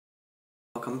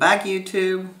Welcome back,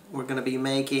 YouTube. We're going to be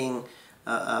making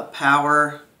a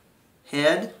power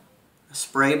head, a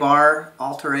spray bar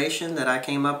alteration that I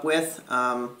came up with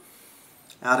out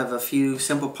of a few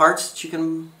simple parts that you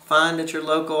can find at your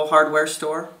local hardware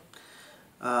store.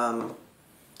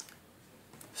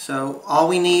 So all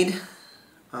we need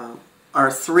are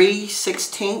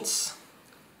 3/16,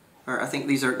 or I think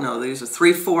these are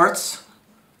 3/4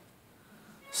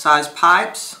 size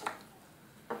pipes,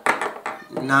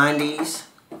 90s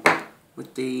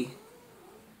with the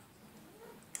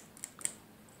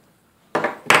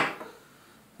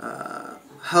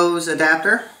hose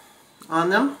adapter on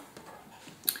them.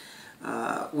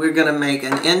 We're going to make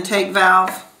an intake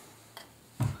valve.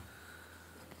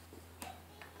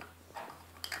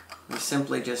 We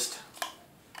simply just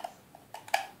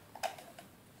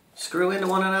screw into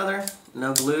one another.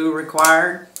 No glue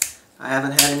required. I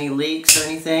haven't had any leaks or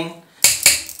anything.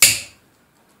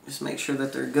 Just make sure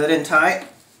that they're good and tight.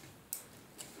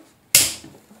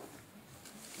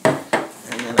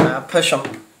 And then I push them.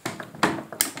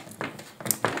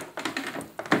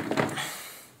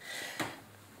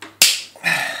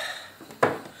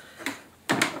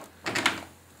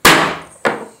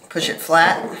 Push it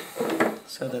flat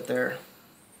so that they're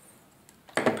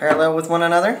parallel with one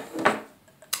another.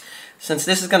 Since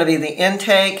this is going to be the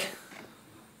intake,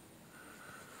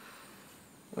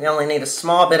 we only need a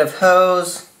small bit of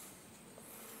hose.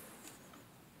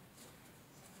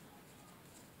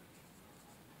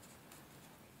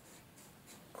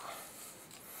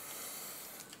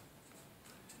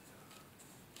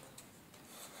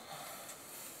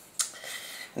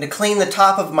 And to clean the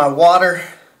top of my water,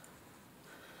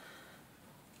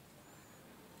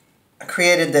 I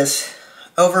created this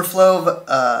overflow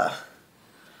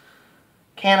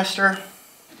canister.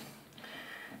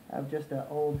 I have just an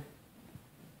old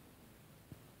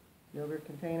yogurt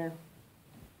container.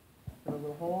 Put a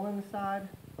little hole in the side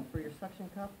for your suction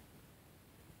cup.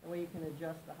 That way you can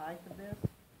adjust the height of this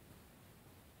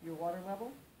to your water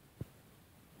level.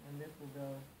 And this will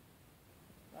go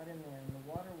right in there. And the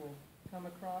water will come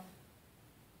across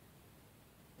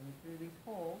and through these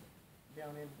holes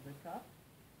down into the cup.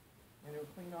 And it will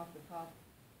clean off the top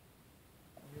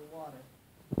of your water.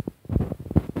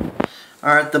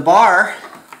 Alright, the bar,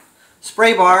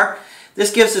 spray bar,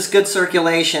 this gives us good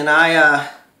circulation. I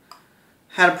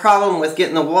had a problem with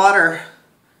getting the water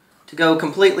to go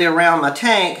completely around my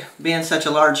tank, being such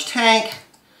a large tank.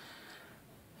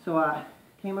 So I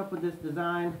came up with this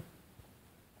design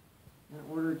in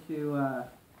order to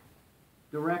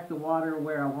direct the water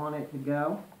where I want it to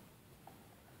go.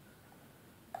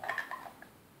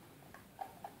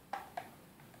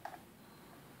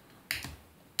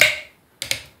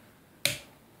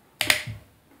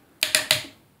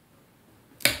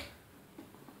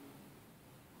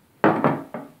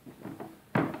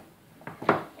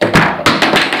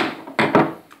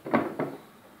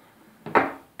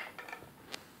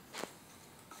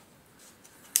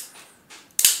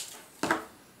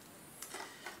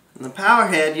 The power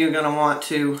head, you're going to want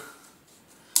to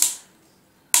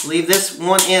leave this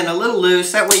one end a little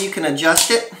loose. That way you can adjust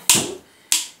it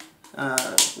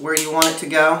where you want it to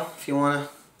go, if you want a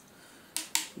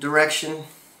direction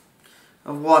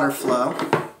of water flow.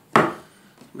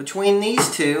 Between these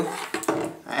two,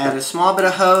 I add a small bit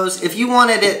of hose. If you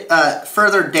wanted it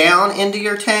further down into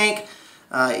your tank,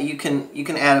 you can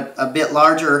add a bit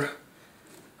larger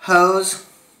hose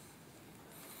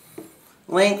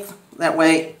length. That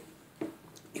way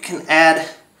you can add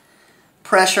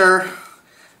pressure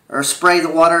or spray the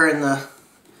water in the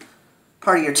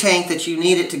part of your tank that you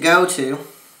need it to go to.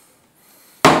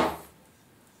 I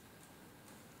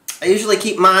usually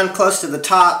keep mine close to the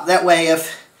top. That way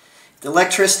if the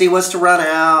electricity was to run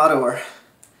out or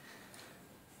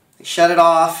they shut it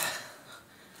off,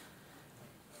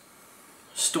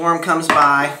 storm comes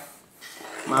by,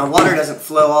 my water doesn't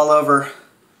flow all over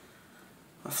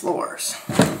my floors.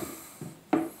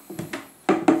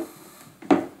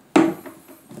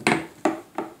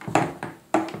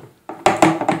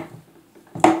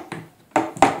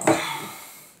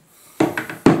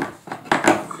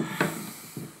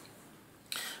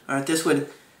 Alright, this would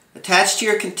attach to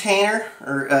your container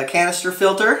or canister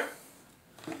filter,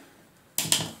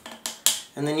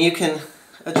 and then you can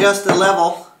adjust the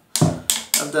level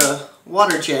of the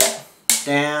water jet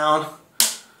down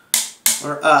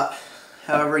or up,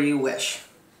 however you wish.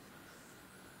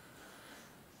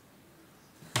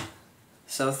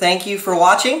 So thank you for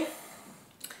watching.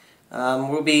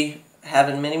 We'll be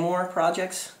having many more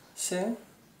projects soon,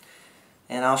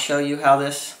 and I'll show you how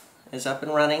this is up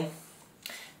and running.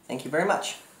 Thank you very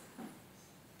much.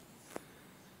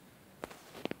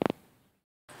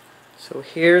 So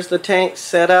here's the tank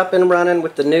set up and running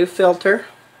with the new filter.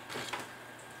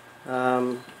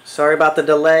 Sorry about the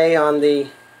delay on the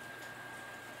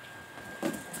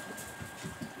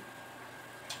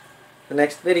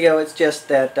next video. It's just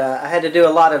that I had to do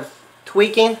a lot of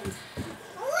tweaking.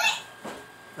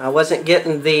 I wasn't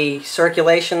getting the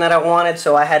circulation that I wanted,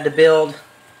 so I had to build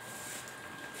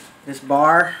this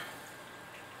bar,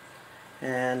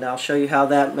 and I'll show you how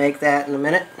that make that in a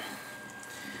minute.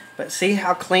 But see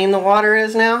how clean the water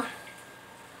is now?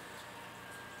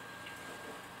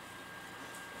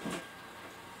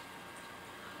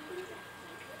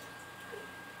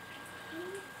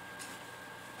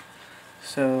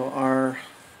 So our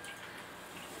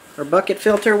bucket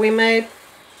filter we made,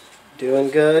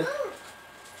 doing good.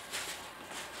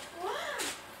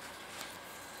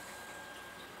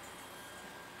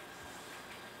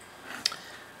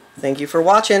 Thank you for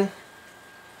watching.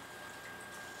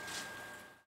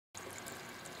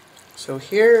 So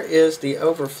here is the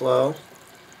overflow,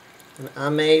 and I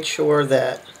made sure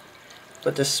that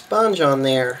put the sponge on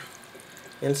there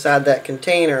inside that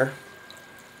container,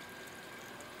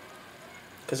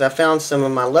 because I found some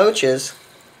of my loaches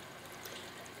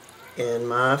in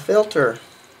my filter.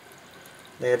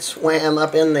 They had swam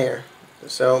up in there.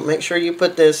 So make sure you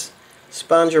put this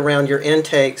sponge around your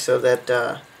intake so that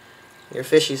your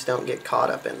fishies don't get caught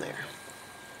up in there.